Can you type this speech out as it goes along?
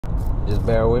just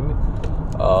bear with me.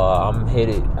 I'm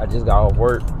headed. I just got off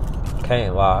work.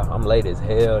 Can't lie, I'm late as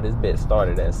hell. This bit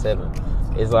started at 7.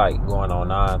 It's like going on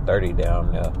 9:30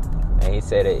 down there, and he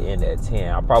said it ended at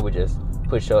 10. I'll probably just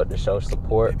push up to show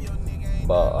support.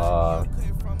 But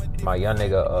my young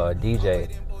nigga DJ,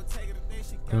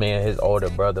 me and his older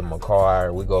brother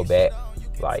Makar, we go back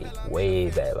like way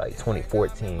back, like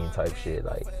 2014 type shit.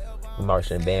 Like we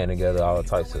marched in band together, all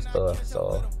types of stuff.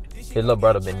 So his little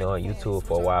brother been doing YouTube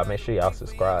for a while. Make sure y'all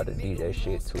subscribe to DJ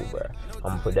shit too, bro.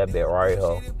 I'm gonna put that bit right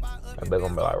here. That bit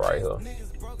gonna be like right here.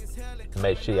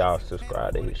 Make sure y'all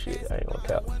subscribe to his shit. I ain't gonna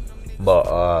cap. But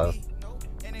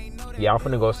yeah, I'm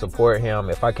finna go support him.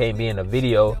 If I can't be in the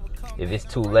video, if it's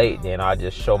too late, then I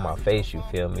just show my face, you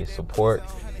feel me? Support.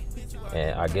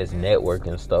 And I guess network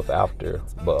and stuff after.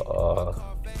 But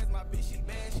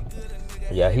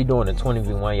yeah, he doing a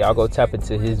 20v1. Y'all go tap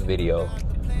into his video.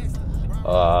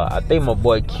 I think my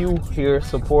boy Q here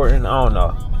supporting. I don't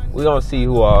know. We gonna see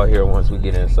who all here once we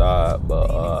get inside.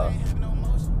 But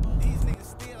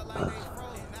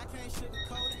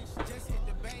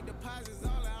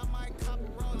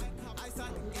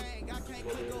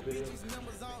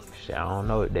shit, I don't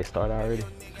know. They start already?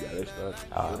 Yeah, they start.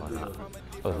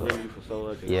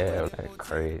 Yeah, that's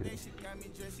crazy.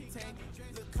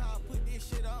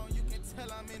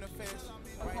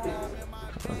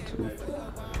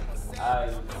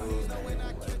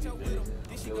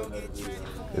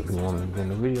 If you want me to get in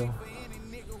the video,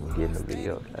 we'll get in the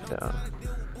video. Goddamn.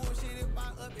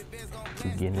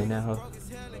 You getting in that hoe?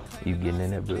 You getting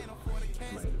in that bit?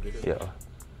 Yeah.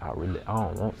 I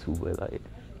don't want to, but like,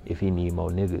 if he need more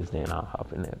niggas, then I'll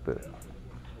hop in that bit.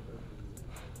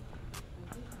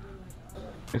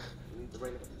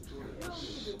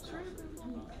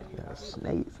 Got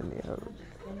snakes in there.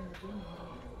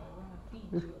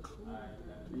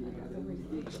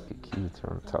 Get cute,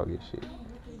 trying to talk your shit.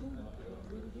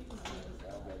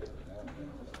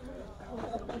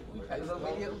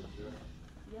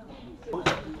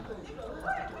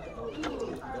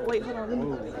 Wait, hold on.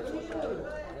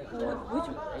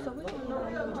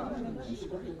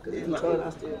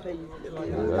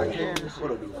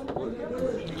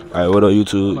 Alright, what up,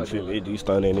 YouTube? You feel me? You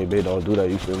stand in there, bitch, don't do that.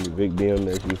 You feel me? Big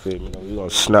BMX, you feel me? We gonna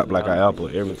snap like an apple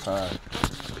every time.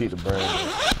 Peter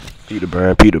Brand. Peter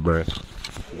Brand.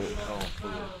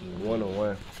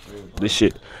 101. This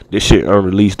shit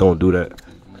unreleased, don't do that.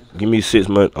 Give me 6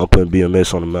 months, I'm putting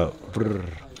BMS on the map.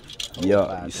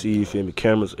 Yeah, you see, you feel me?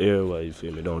 Cameras everywhere, you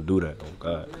feel me? Don't do that, oh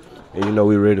God. And you know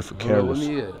we ready for cameras.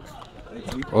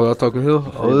 Oh, y'all talking here?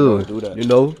 Oh, yeah. You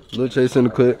know, Lil Chase in the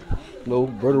cut. No,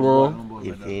 Brother Wrong.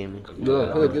 You feel me?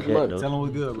 Yeah, get the mic. Tell him we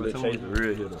good, bro. Lil Chase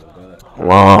real here, though.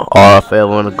 Wrong, RFL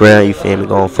on the ground, you feel me?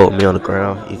 Gonna fuck me on the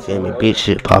ground, you feel me? Bitch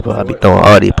shit pop up, I be throwing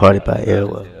all these party by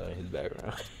everywhere. In his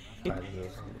background.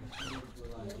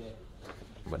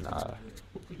 But nah,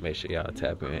 make sure y'all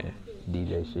tap in.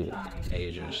 DJ shit,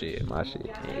 Adrian shit, my shit,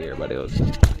 and everybody else.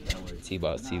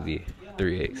 T-Boss TV,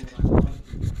 3X.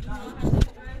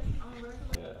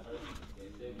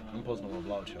 I'm posting on my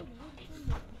vlog channel.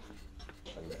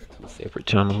 Separate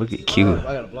channel, look at Q. I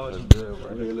got a vlog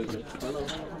channel.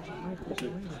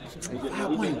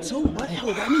 5.2, what the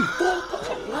hell got me?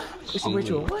 4. It's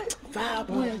Rachel, what?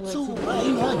 5.2, boy.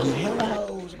 You know I get hella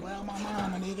hoes, boy. My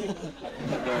mama, nigga.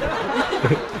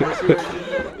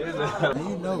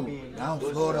 You know, I'm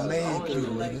Florida man, Q,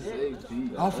 nigga.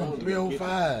 I'm from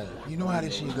 305. You know how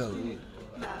this shit go.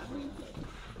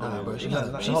 Bro, she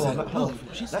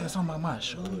said something about my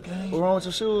shoe game. What's wrong with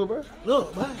your shoes, bro?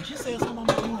 Look, bro, she said something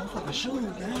about my motherfucking shoe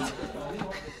game.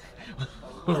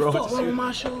 What's wrong What's wrong with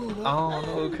my shoes, bro? I don't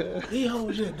know, cuz. These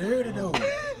hoes just dirty, though.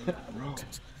 Bro,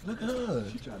 look at her.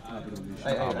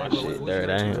 Oh, my shit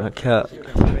dirty, I ain't gonna cap.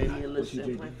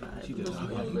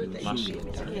 My shit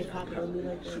dirty.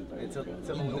 Tell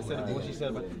them what she said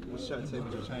about what she tried to say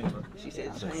about your chain, bro. She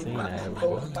said, Seen that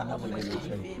before.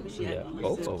 Yeah,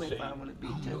 both of them.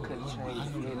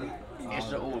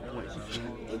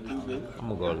 I'm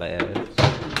gonna go last.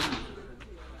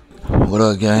 What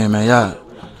up, gang, man?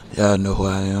 Y'all know who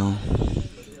I am.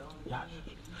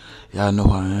 Y'all know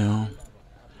who I am.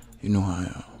 You know who I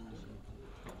am.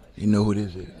 You know who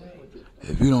this is.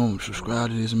 If you don't subscribe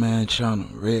to this man's channel,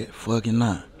 red fucking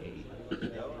not.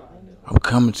 I'm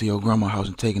coming to your grandma's house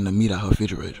and taking the meat out her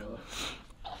refrigerator.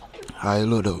 How it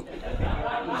look though?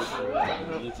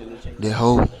 That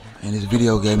hoe in this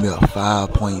video gave me a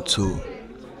 5.2.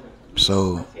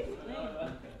 So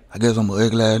I guess I'm an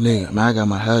ugly ass nigga. Man, I got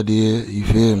my hair did, you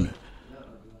feel me?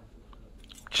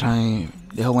 Chain,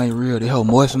 that hoe ain't real. That hoe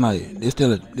moissanite. This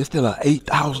still a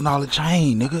 $8,000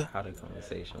 chain, nigga. How the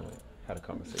conversation went? Had a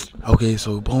conversation. Okay,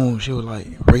 so boom, she was like,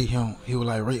 rate him. He was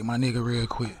like, rate my nigga real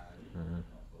quick.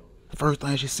 First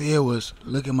thing she said was,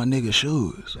 look at my nigga's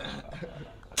shoes.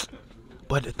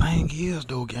 But the thing is,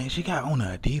 though, gang, she got on the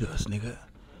Adidas, nigga.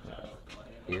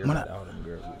 All them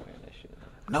girls wearing that shit.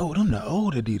 No, them the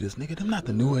old Adidas, nigga. Them not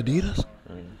the new Adidas.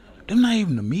 Them not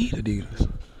even the meat Adidas.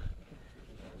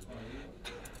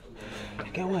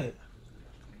 Get what?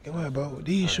 Get what, bro?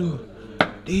 These shoes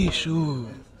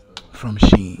from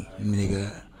Shein,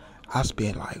 nigga. I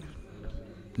spent like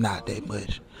not that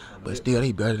much, but still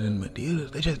they better than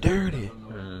Adidas. They just dirty.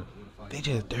 They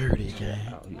just dirty,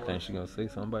 gang. You think she gonna say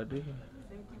something about this?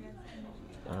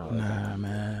 Nah,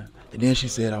 man. And then she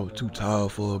said I was too tall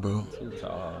for her, bro. Too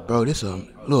tall. Bro, this a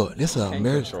Can't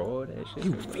American. control that shit.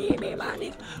 You feel me, my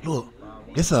nigga? Look,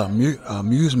 this a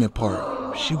amusement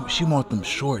park. She want them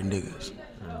short niggas.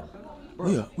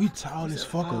 We tall as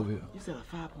fuck over here. You said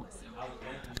a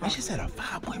 5.7. Man, she said a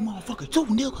 5-point motherfucker too,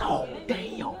 nigga. Oh,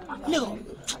 damn, nigga.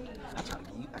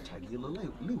 I try to give you a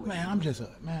little leeway. Man, I'm just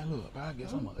man, look, bro, I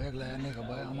guess I'm a ugly ass nigga,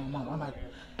 but I'm like,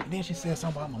 and then she said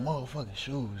something about my motherfucking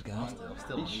shoes, guys.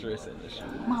 He's stressing the shit.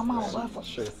 My mama, boy,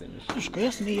 Stressing the shit. you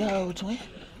stressing these hoes, twin.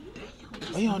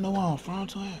 But you don't know where I'm from,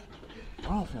 twin.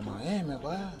 I'm from Miami,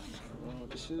 boy.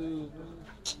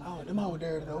 Oh, them all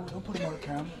dirty though. Don't put them on the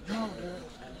camera.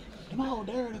 Them all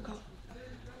dirty, cuz.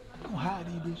 Don't hide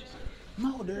these bitches. Them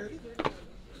all dirty.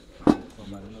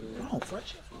 Don't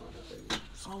fresh it.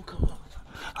 So come on.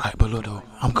 Alright, but look though,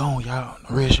 I'm gone, y'all.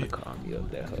 Real shit. Call me up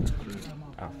that hoe.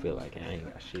 I feel like I ain't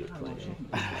got shit playing.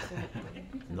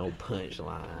 No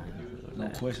punchline. No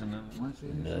question.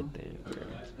 Nothing.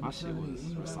 My shit was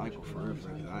recycled for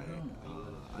everything.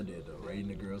 I did the rating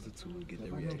the girls to get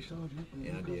their reaction,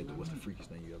 and I did the what's the freakiest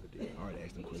thing you ever did. I already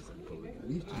asked them questions in public.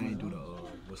 I ain't do the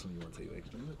what's something you want to tell you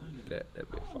extra. That bit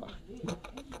far.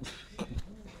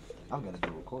 I'm gonna do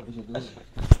a recording.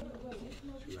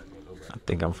 I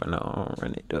think I'm finna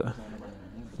run it though.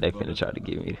 They finna try to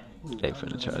get me. They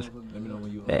finna try. Let me know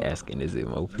when you. They asking is it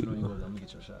more people? I'm gonna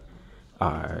get your shot.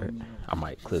 Alright, I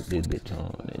might clip this bitch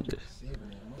on and just.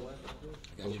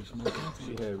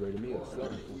 She had ready me a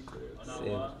 7.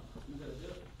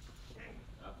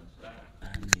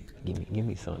 Give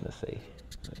me something to say.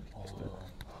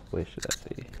 What should I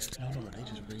say? I don't know, they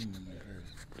just reading them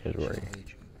first. Just right.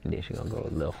 And then she gonna go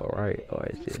left or right, or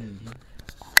it's just.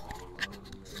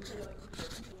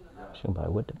 She gonna be like,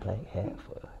 what the black hat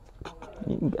for?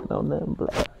 You ain't got no nothing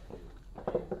black.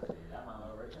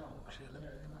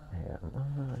 Yeah, I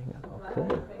ain't got no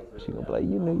cut. She gonna be like,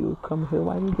 you knew you would come here.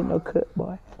 Why you get no cut,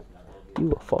 boy?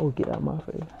 You a fool. Get out my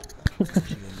face.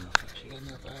 She got me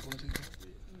a 5.2.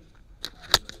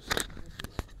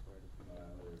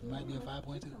 It might be a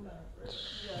 5.2.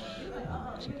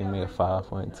 She give me a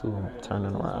 5.2. I'm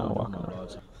turning around, walking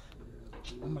around.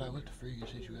 I'm like, what's the freakiest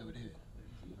shit you ever did?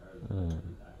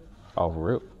 Off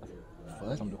rip.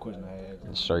 Fuck Some of the questions I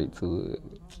had. Straight to it.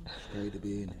 Straight to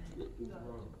business.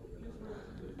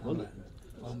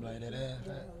 I'm like that ass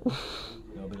fat.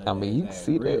 No, but I mean, you can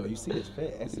see real. that. You see it's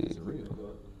fat. That's it's real.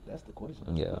 That's the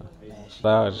question. Yeah.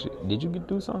 But did you get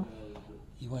through something?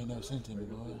 You ain't never sent to me,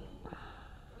 boy.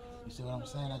 You see what I'm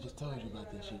saying? I just told you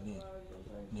about that shit, nigga.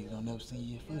 Niggas don't never see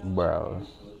your footage. Bro.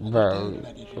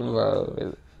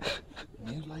 Niggas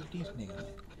like this nigga.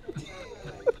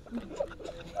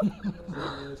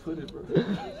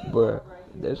 Bro,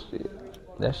 that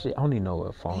shit, I don't even know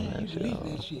what phone Man, that you shit believe on.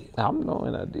 that shit? I'm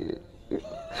knowing I did.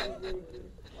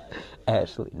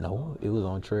 Actually, no, it was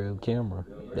on trail camera.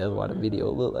 That's why the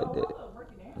video looked like that.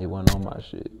 It wasn't on my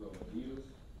shit.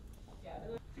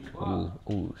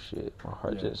 Ooh, shit, my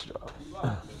heart just dropped.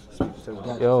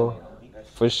 Yo,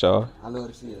 for sure. I love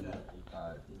to see it, man.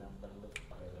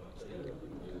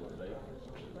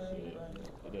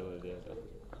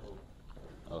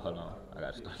 Oh, hold on. I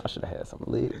got you. I should have had some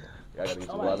lid. I gotta get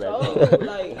your ball back up.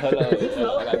 Like, Hold on. I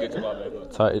gotta get your ball back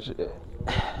up. Tight shit.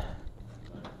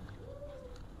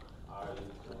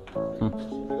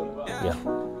 Yeah.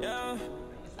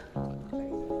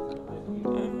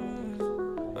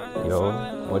 Yo,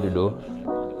 what it do?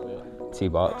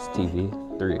 T-Box TV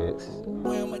 3X.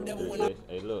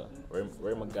 Hey, look.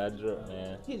 Where my guy drip,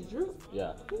 man? his droop.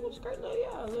 Yeah. He was straight like,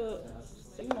 yeah, look.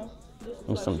 You know, just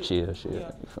With some like chill shit.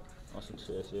 Yeah. On some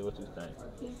chill shit. What you think?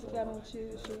 He's got on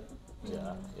chill shit.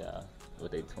 Yeah.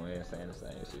 With they twins saying the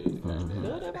same shit.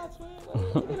 Look at my twin.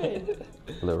 Look at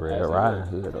that. Little Red Riding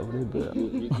Hood over there, but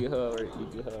You get her right. You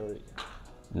get her right.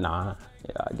 nah.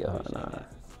 Yeah, I give her a 9.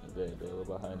 What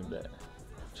about her in the back?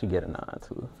 She get a 9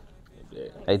 too. Yeah.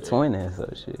 They twinning, so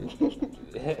shit.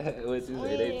 What you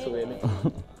say? They twinning.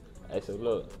 Hey, so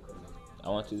look. I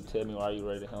want you to tell me why you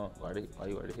ready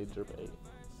to hit drip 8.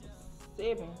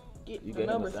 7. Get You the gave him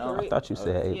a numbers sound? correct. I thought you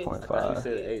said Yes. 8.5. You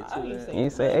said 8 too, man. You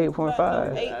ain't say 8.5.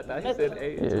 I thought you said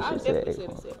 8. Yeah, I she said definitely said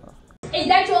 8.5. 7. Is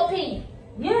that your opinion?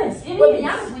 Yes, it Well, is. be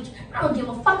honest with you, I don't give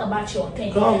a fuck about your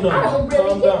opinion. Calm down. I don't really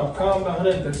Calm down. Calm down.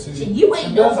 That ain't that serious. You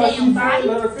ain't no That's how she damn feel. body.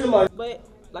 Let her feel like. But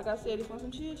like I said, it's on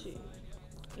some chill shit.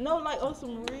 No, like on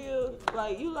some real,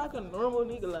 like you like a normal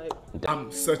nigga, like.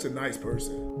 I'm such a nice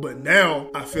person, but now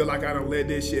I feel like I done let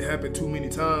this shit happen too many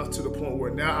times to the point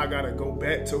where now I gotta go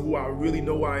back to who I really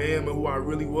know I am and who I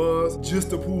really was, just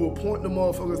to prove a point to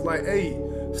motherfuckers like, hey,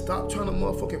 stop trying to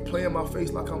motherfucking play in my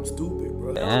face like I'm stupid,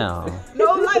 bro. Damn.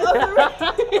 No, like on the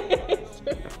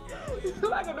real.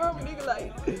 Like a normal nigga,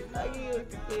 like he is.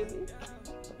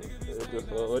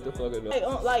 What the fuck is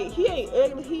that? Like he ain't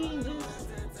ugly, he ain't just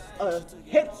a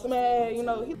hits man, you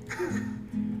know. He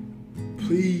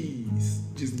Please,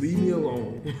 just leave me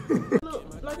alone. look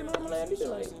like a normal ass nigga,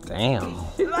 like. Damn.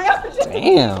 Like,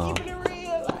 Damn. keeping it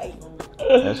real, like.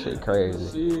 That shit crazy.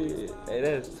 Shit. Hey,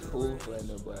 that's too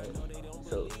funny, boy.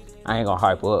 So, I ain't gonna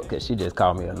hype her up because she just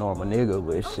called me a normal nigga,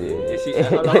 but shit. she,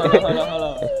 hold on.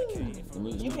 Let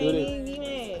me You do can't this. even be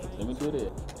mad. Let me do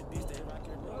this.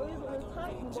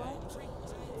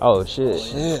 Oh shit.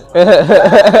 Shit.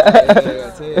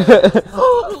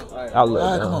 I love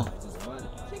Alright, them. come on.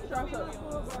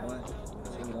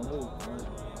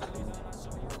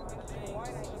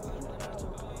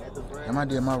 Damn, I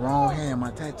did my wrong hand.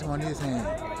 My tattoo on his hand.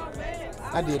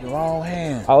 I did the wrong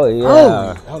hand. Oh yeah.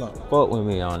 Oh, hold on. Fuck with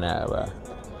me on that, bro.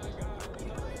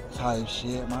 Type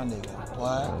shit, my nigga.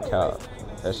 What? Cap.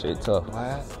 That shit tough.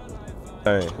 What?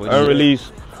 Hey,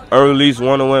 unreleased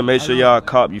 101. Make sure y'all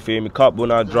cop. You feel me? Cop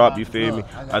when I drop. You feel me?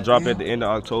 I drop at the end of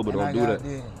October. Don't do that.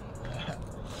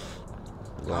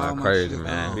 Going crazy,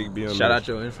 man. Big BMX. Shout out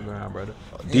your Instagram, brother.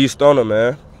 D Stoner,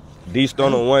 man. D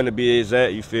Stoner 1 to be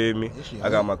exact. You feel me? I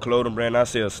got my clothing brand. I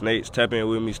sell snakes. Tap in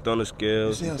with me. Stoner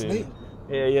Scales. You sell snake?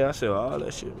 Yeah. I sell all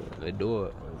that shit, man. They do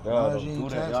it. Y'all IG do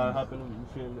that. taxing. Y'all hop in. You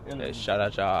feel me? Hey, shout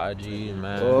out y'all IG,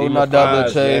 man. Oh, Give me not double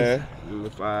fives, chase. man. Give me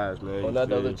fives, man. Oh, You not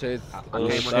feel double me? chase.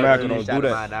 Smacker don't do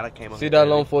that. See See that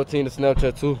long 14 to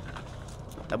Snapchat too.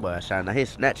 That boy shining out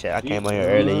his Snapchat. I came on here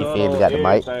early. You feel me? Got the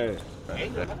mic.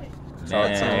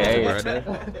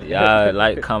 Man, y'all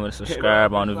like, comment,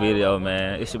 subscribe on the video,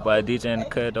 man. It's your boy DJ in the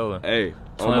cut over. Hey,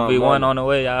 Twin V1 on the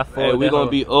way, y'all. Hey, we gonna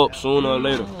be up sooner or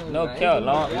later. No cap,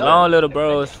 long little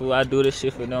bros, fool. I do this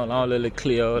shit for them. Long little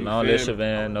Cleo, long little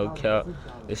Chavan, no cap.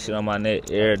 This shit on my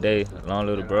neck every day. Long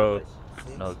little bros,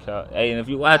 no cap. Hey, and if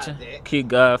you watching, keep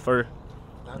God first.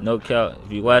 No cap.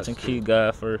 If you watching, keep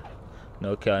God first.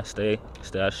 No cap. Stay out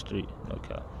the street. No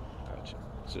cap.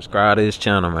 Subscribe to this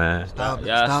channel, man. Stop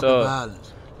the so-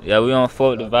 violence. Yeah, we don't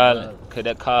fuck the violence, cause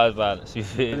that cause violence. You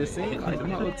feel me? It seems like them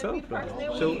hoes tough,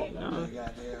 though. Shoot,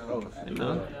 you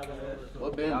know.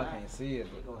 What band? Y'all can't see it.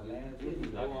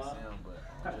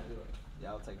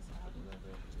 Y'all take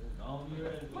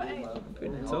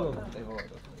Pretty tough.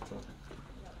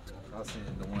 I seen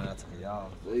the one I took y'all.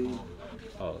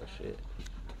 Oh shit.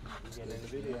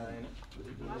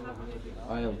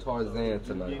 I am Tarzan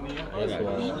tonight. I got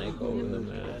a snake over there,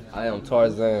 man. I am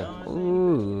Tarzan.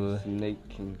 Ooh. Snake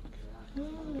King. You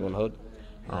wanna hold it?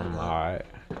 I'm alright.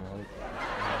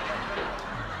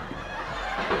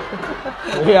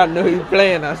 Yeah, I know he's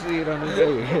playing. I see it on the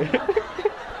video.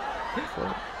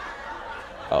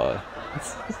 Oh.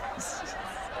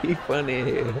 He funny in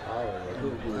here.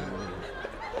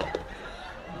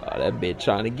 Oh, that bitch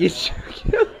trying to get you.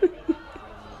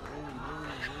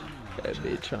 That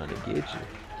bitch trying to get you.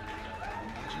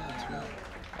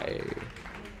 Hey.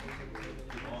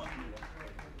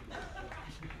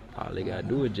 All they gotta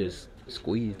do is just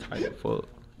squeeze tight as fuck.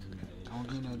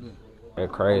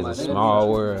 That crazy.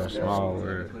 Small world, small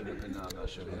world.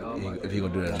 If you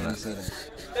gonna do that tonight.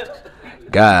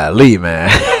 Golly, man.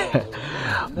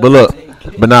 But look,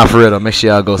 but not for real though. Make sure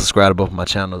y'all go subscribe to both my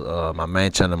channels. My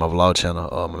main channel, my vlog channel.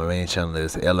 My main channel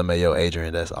is LMAO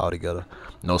Adrian. That's all together,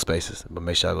 no spaces. But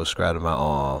make sure y'all go subscribe to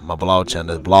my vlog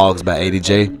channel. It's Vlogs by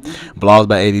ADJ. Vlogs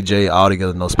by ADJ, all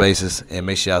together, no spaces. And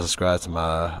make sure y'all subscribe to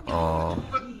my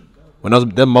when those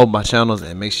them both my channels.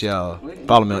 And make sure y'all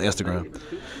follow me on Instagram.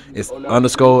 It's _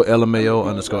 LMAO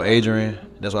 _ Adrian.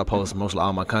 That's where I post mostly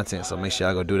all my content. So make sure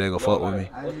y'all go do that. Go fuck with me.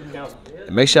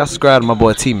 And make sure y'all subscribe to my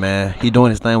boy T, man. He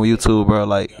doing his thing with YouTube, bro.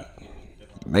 Like,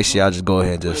 make sure y'all just go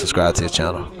ahead and just subscribe to his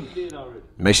channel.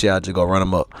 Make sure y'all just go run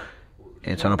him up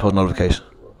and turn on post notifications.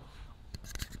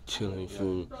 Chilling, you feel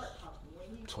me?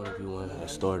 21, I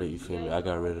started, you feel me? I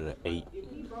got rid of the 8.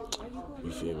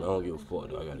 You feel me? I don't give a fuck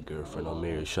though. I got a girlfriend, I'm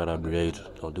married. Shout out Briager.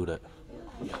 Don't do that.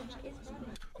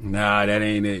 Nah, that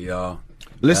ain't it, y'all.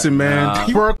 Listen, man.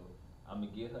 I'm gonna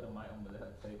give her the mic. I'm gonna let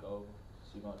her take over.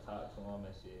 She gonna talk to him.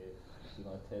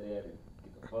 tell that to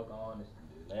get the fuck on.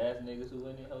 The last niggas who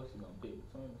in the house, she gonna pick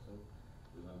between them. So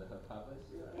we gonna let her pop us.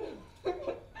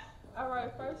 All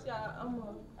right, first y'all,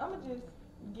 I'ma just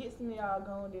get some of y'all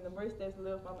going. Then the rest that's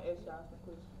left, I'ma ask y'all some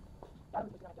questions.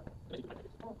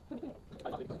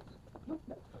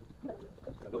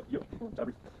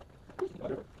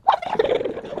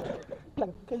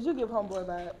 Cause you give homeboy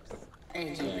vibes.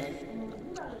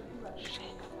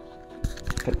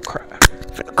 Finna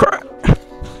cry.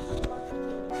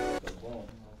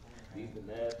 These the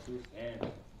last two stands.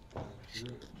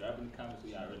 Drop in the comments who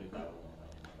y'all really thought was gonna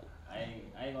win.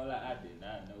 I ain't gonna lie, I did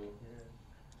not know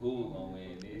who was gonna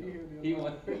win this. He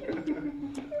won. This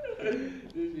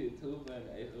shit too funny.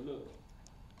 Hey, so look,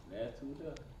 last two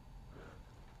tough.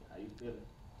 How you feeling?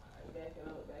 Back it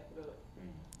up.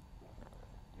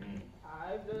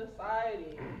 I've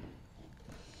decided.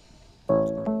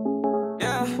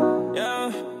 Yeah.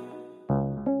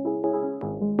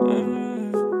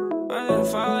 I didn't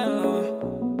fall in love.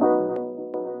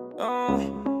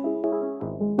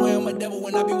 Where am I devil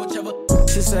when I be whichever?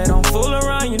 She said don't fool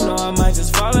around, you know I might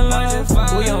just fall in love.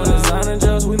 We on designer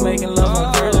drugs, we making love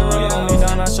on Virgin Road. Only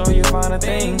down, I show you finer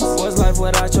things. What's life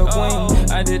without your queen?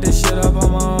 I did this shit up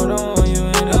on my own, don't want you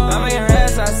in it. I'm making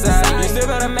rats outside, you still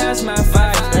gotta match my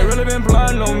fight. They really been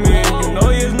plotting on me, you know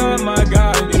he's not my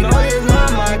guy. You know he's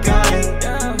not my kind.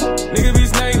 Nigga be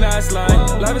snake, not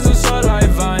slime. Life is a short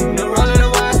life, fine. No rolling the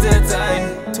watch that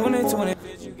time. 2020,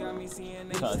 bitch, you got me seeing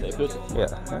niggas. Yeah.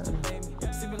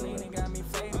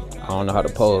 I don't know how to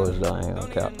pose though, I ain't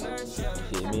gonna count.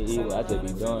 Shit, me either. I just be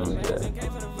doing it.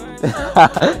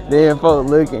 Then folks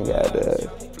looking, goddamn.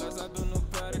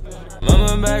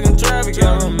 Mama back in traffic, I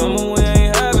remember we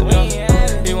ain't have it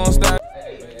though. He won't stop.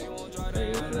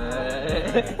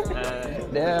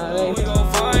 Damn, we gon'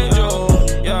 find you,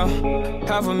 yeah.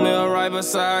 $500,000 right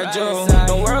beside you.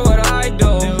 Don't worry what I do.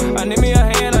 I need me a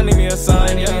hand, I need me a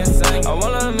sign, yeah. I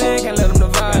want a man, can't let him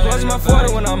divide. Watch my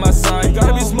 40 when on my side. You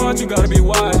gotta be smart, you gotta be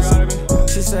wise.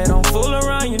 She said don't fool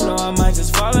around, you know I might